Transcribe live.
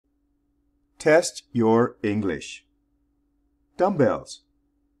Test your English. Dumbbells.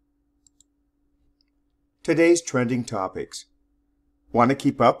 Today's trending topics. Want to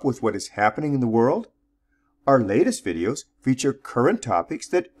keep up with what is happening in the world? Our latest videos feature current topics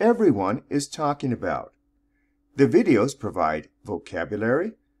that everyone is talking about. The videos provide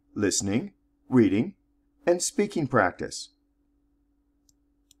vocabulary, listening, reading, and speaking practice.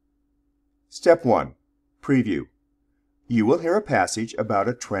 Step 1. Preview. You will hear a passage about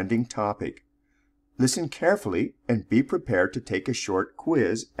a trending topic. Listen carefully and be prepared to take a short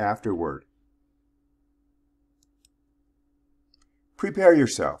quiz afterward. Prepare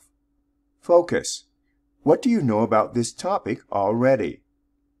yourself. Focus. What do you know about this topic already?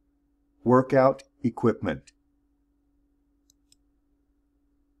 Workout equipment.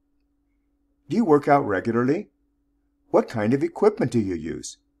 Do you work out regularly? What kind of equipment do you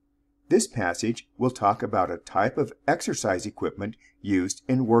use? This passage will talk about a type of exercise equipment used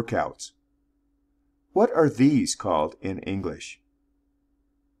in workouts. What are these called in English?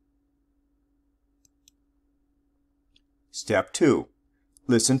 Step 2.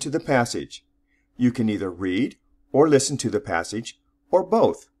 Listen to the passage. You can either read or listen to the passage, or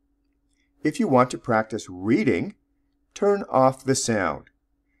both. If you want to practice reading, turn off the sound.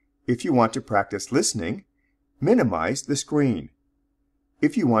 If you want to practice listening, minimize the screen.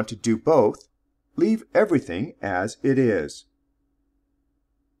 If you want to do both, leave everything as it is.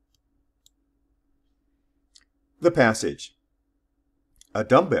 The passage. A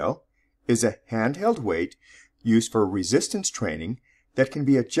dumbbell is a handheld weight used for resistance training that can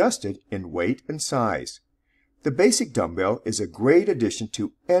be adjusted in weight and size. The basic dumbbell is a great addition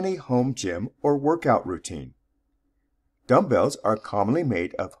to any home gym or workout routine. Dumbbells are commonly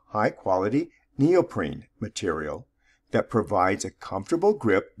made of high-quality neoprene material that provides a comfortable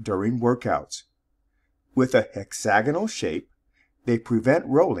grip during workouts. With a hexagonal shape, they prevent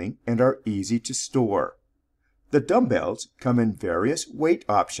rolling and are easy to store. The dumbbells come in various weight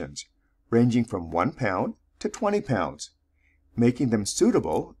options, ranging from 1 pound to 20 pounds, making them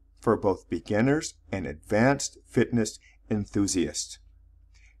suitable for both beginners and advanced fitness enthusiasts.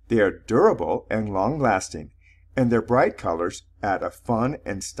 They are durable and long-lasting, and their bright colors add a fun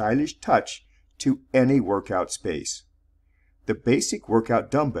and stylish touch to any workout space. The basic workout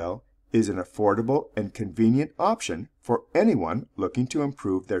dumbbell is an affordable and convenient option for anyone looking to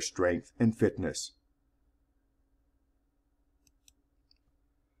improve their strength and fitness.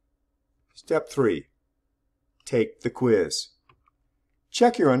 Step 3. Take the quiz.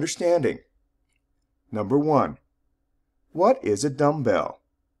 Check your understanding. Number 1. What is a dumbbell?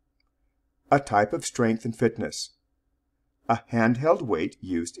 A type of strength and fitness. A handheld weight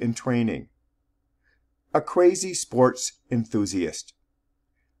used in training. A crazy sports enthusiast.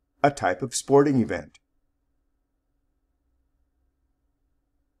 A type of sporting event.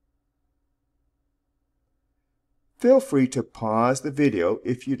 Feel free to pause the video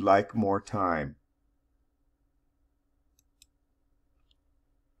if you'd like more time.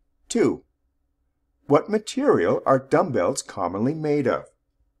 2. What material are dumbbells commonly made of?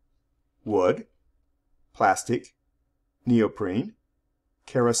 Wood, plastic, neoprene,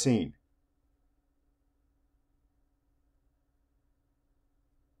 kerosene.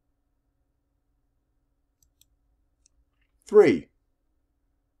 3.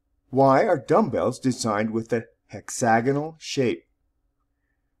 Why are dumbbells designed with a hexagonal shape?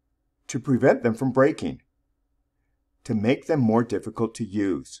 To prevent them from breaking. To make them more difficult to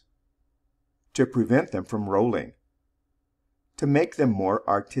use. To prevent them from rolling. To make them more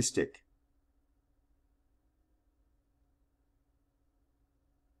artistic.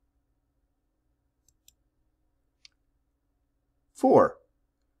 Four.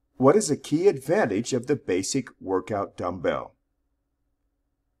 What is a key advantage of the basic workout dumbbell?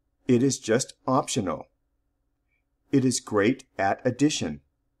 It is just optional. It is great at addition.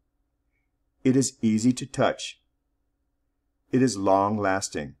 It is easy to touch. It is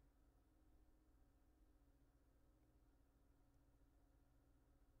long-lasting.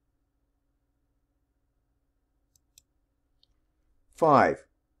 Five.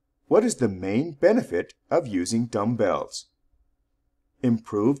 What is the main benefit of using dumbbells?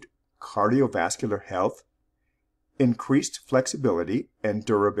 Improved cardiovascular health, increased flexibility and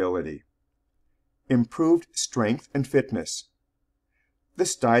durability, improved strength and fitness, the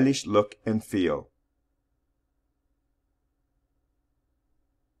stylish look and feel.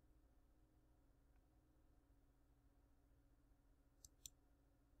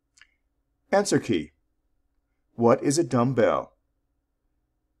 Answer key. What is a dumbbell?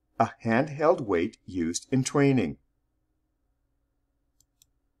 A handheld weight used in training.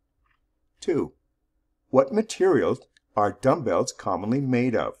 2. What materials are dumbbells commonly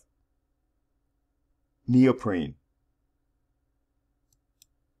made of? neoprene.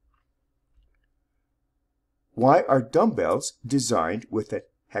 Why are dumbbells designed with a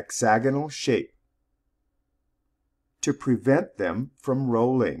hexagonal shape? To prevent them from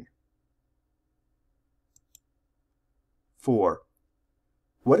rolling. 4.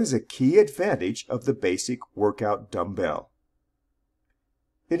 What is a key advantage of the basic workout dumbbell?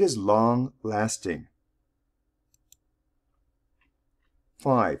 It is long-lasting.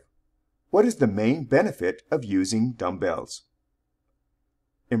 5. What is the main benefit of using dumbbells?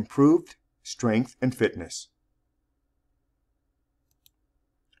 Improved strength and fitness.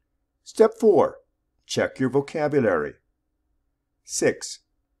 Step 4. Check your vocabulary. 6.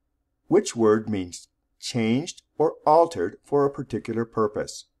 Which word means changed or altered for a particular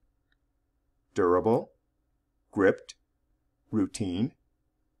purpose? Durable, gripped, routine,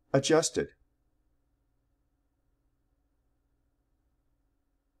 adjusted.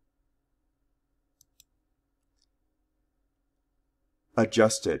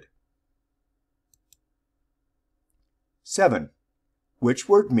 Adjusted. 7. Which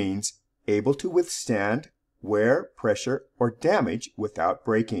word means able to withstand wear, pressure, or damage without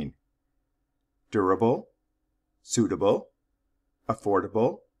breaking? Durable, suitable,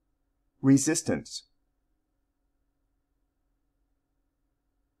 affordable, resistance.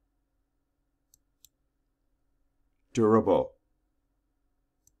 Durable.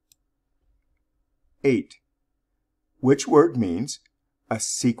 8. Which word means a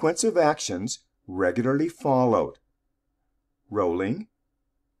sequence of actions regularly followed? Rolling,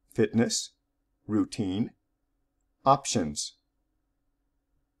 fitness, routine, options.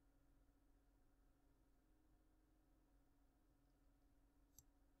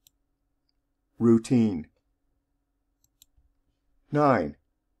 Routine. 9.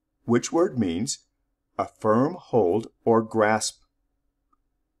 Which word means a firm hold or grasp?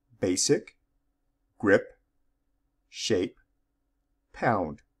 Basic, grip, shape,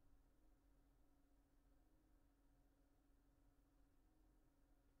 pound.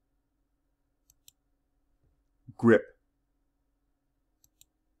 Grip.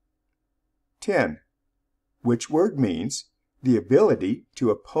 10. Which word means the ability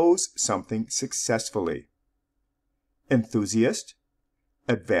to oppose something successfully? Enthusiast,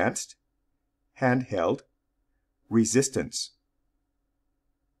 advanced, handheld, resistance.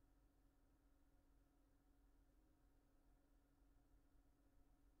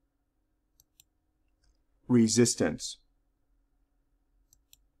 Resistance.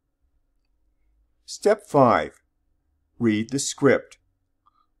 Step 5. Read the script.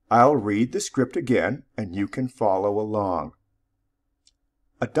 I'll read the script again and you can follow along.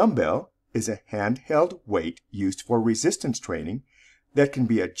 A dumbbell is a handheld weight used for resistance training that can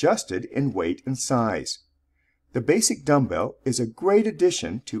be adjusted in weight and size. The basic dumbbell is a great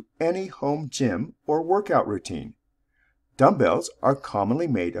addition to any home gym or workout routine. Dumbbells are commonly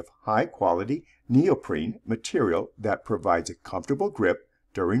made of high-quality neoprene material that provides a comfortable grip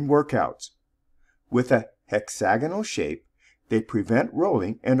during workouts. With a hexagonal shape, they prevent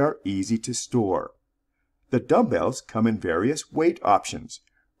rolling and are easy to store. The dumbbells come in various weight options,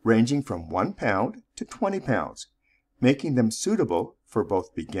 ranging from 1 pound to 20 pounds, making them suitable for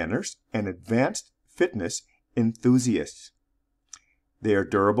both beginners and advanced fitness enthusiasts. They are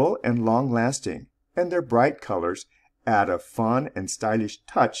durable and long-lasting, and their bright colors add a fun and stylish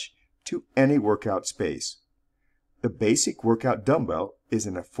touch to any workout space. The basic workout dumbbell is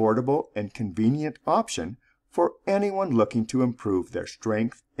an affordable and convenient option for anyone looking to improve their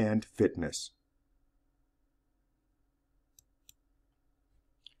strength and fitness.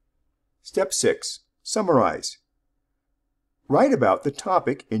 Step 6. Summarize. Write about the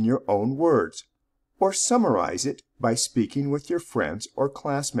topic in your own words, or summarize it by speaking with your friends or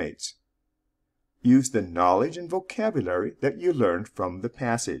classmates. Use the knowledge and vocabulary that you learned from the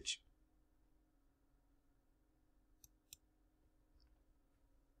passage.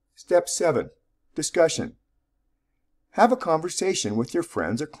 Step 7. Discussion. Have a conversation with your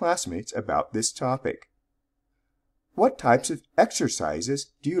friends or classmates about this topic. What types of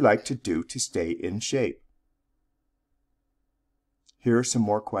exercises do you like to do to stay in shape? Here are some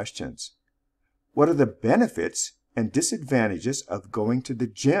more questions. What are the benefits and disadvantages of going to the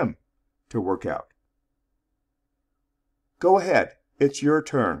gym to work out? Go ahead, it's your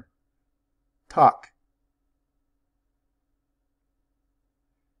turn. Talk.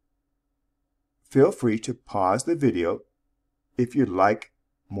 Feel free to pause the video if you'd like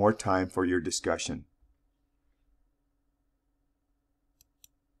more time for your discussion.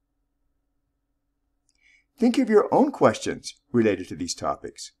 Think of your own questions related to these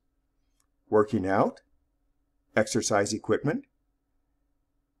topics. Working out, exercise equipment,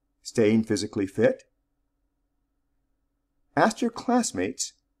 staying physically fit, ask your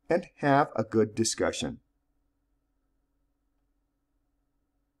classmates, and have a good discussion.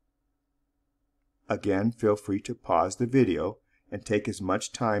 Again, feel free to pause the video and take as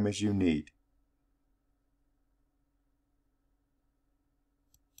much time as you need.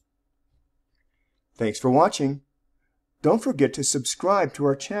 Thanks for watching. Don't forget to subscribe to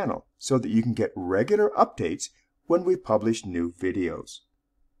our channel so that you can get regular updates when we publish new videos.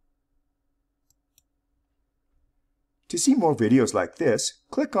 To see more videos like this,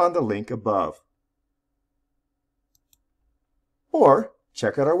 click on the link above. Or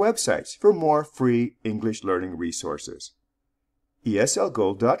check out our websites for more free English learning resources,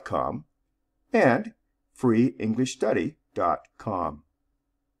 ESLgold.com and freeenglishstudy.com.